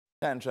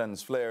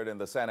Tensions flared in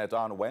the Senate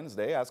on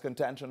Wednesday as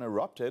contention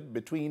erupted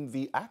between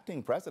the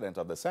acting president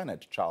of the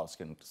Senate, Charles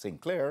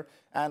Sinclair,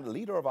 and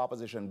leader of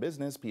opposition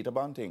business, Peter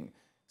Bunting.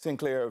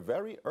 Sinclair,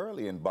 very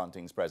early in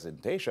Bunting's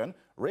presentation,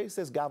 raised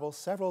his gavel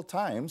several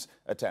times,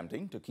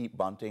 attempting to keep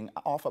Bunting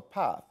off a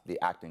path the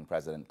acting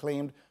president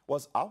claimed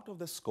was out of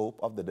the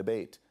scope of the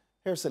debate.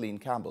 Here's Celine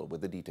Campbell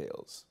with the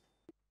details.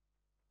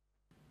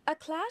 A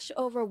clash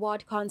over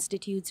what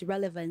constitutes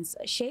relevance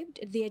shaped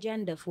the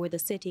agenda for the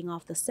sitting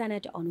of the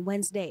Senate on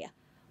Wednesday,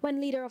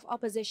 when leader of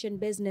opposition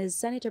business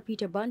Senator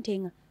Peter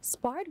Bunting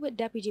sparred with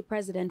Deputy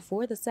President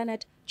for the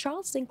Senate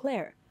Charles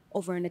Sinclair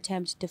over an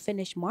attempt to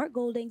finish Mark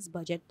Golding's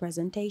budget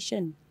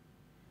presentation.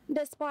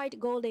 Despite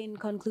Golding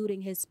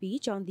concluding his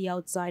speech on the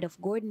outside of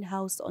Gordon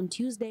House on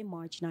Tuesday,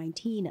 March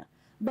 19,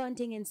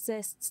 Bunting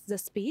insists the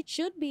speech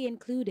should be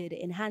included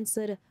in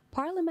Hansard,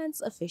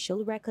 Parliament's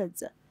official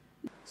records.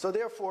 So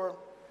therefore,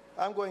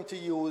 I'm going to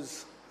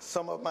use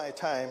some of my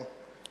time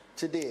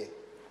today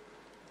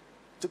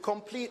to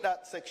complete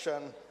that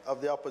section of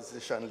the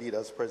opposition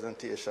leader's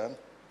presentation,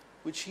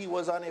 which he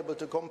was unable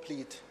to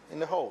complete in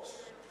the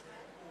House.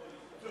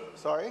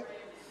 Sorry?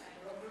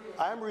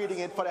 I'm reading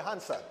it for the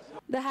Hansard.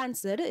 The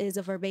Hansard is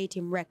a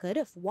verbatim record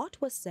of what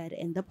was said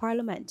in the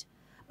Parliament,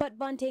 but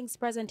Bunting's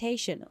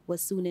presentation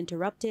was soon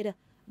interrupted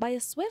by a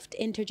swift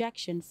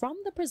interjection from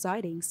the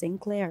presiding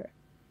Sinclair.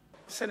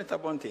 Senator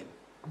Bunting.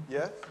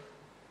 Yes?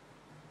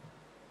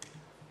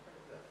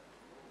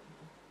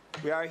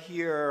 We are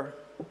here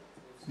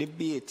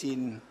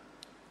debating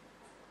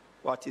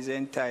what is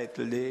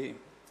entitled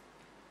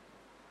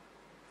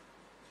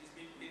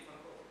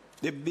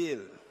the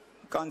bill,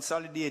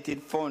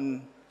 Consolidated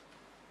Fund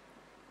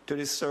to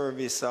the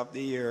Service of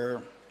the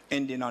Year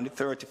ending on the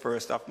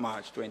 31st of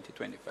March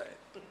 2025.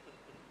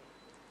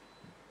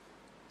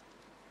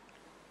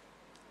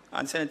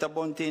 And Senator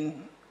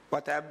Bunting,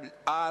 what I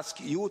ask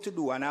you to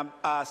do, and I'm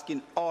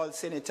asking all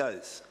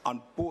senators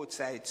on both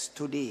sides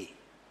today,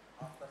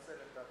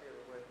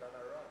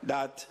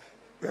 that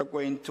we're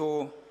going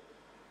to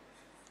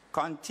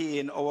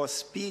contain our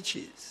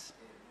speeches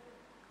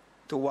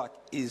to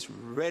what is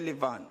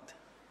relevant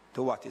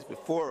to what is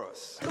before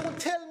us. Don't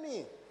tell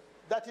me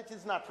that it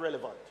is not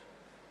relevant.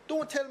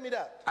 Don't tell me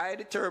that. I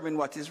determine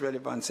what is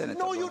relevant, Senator.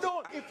 No, you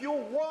don't. If you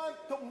want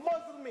to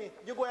muzzle me,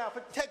 you're going to have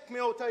to take me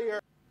out of here.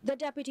 The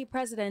Deputy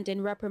President,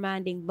 in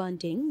reprimanding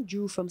Bunting,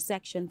 drew from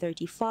Section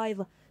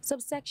 35,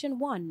 subsection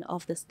 1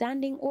 of the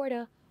Standing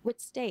Order, which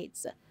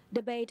states,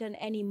 debate on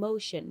any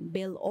motion,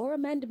 bill, or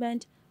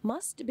amendment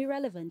must be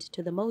relevant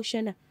to the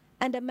motion,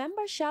 and a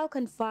member shall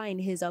confine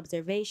his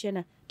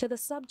observation to the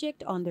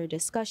subject under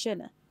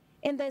discussion.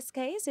 In this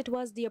case, it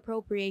was the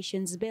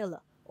Appropriations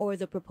Bill, or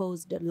the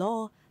proposed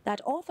law,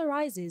 that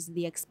authorizes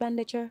the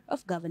expenditure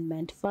of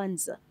government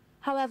funds.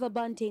 However,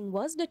 Bunting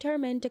was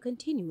determined to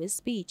continue his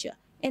speech,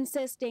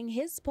 insisting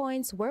his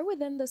points were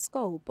within the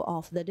scope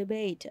of the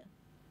debate.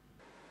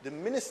 The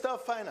Minister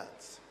of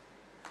Finance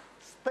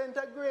spent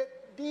a great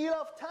deal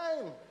of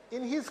time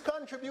in his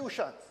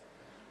contributions,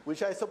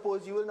 which I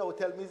suppose you will now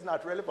tell me is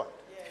not relevant.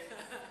 Yeah.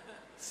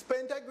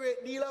 Spent a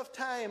great deal of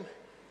time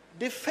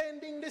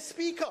defending the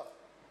Speaker.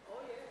 Oh,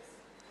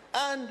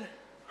 yes. And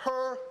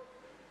her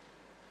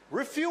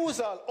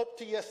refusal up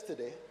to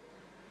yesterday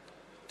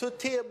to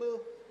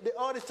table the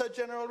Auditor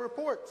General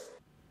reports.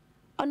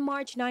 On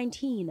March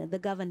 19, the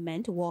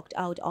government walked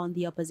out on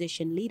the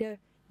opposition leader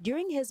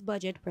during his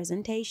budget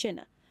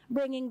presentation,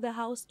 bringing the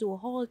House to a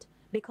halt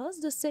because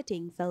the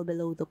sitting fell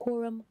below the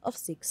quorum of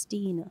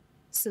 16.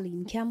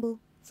 Celine Campbell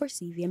for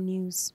CVM News.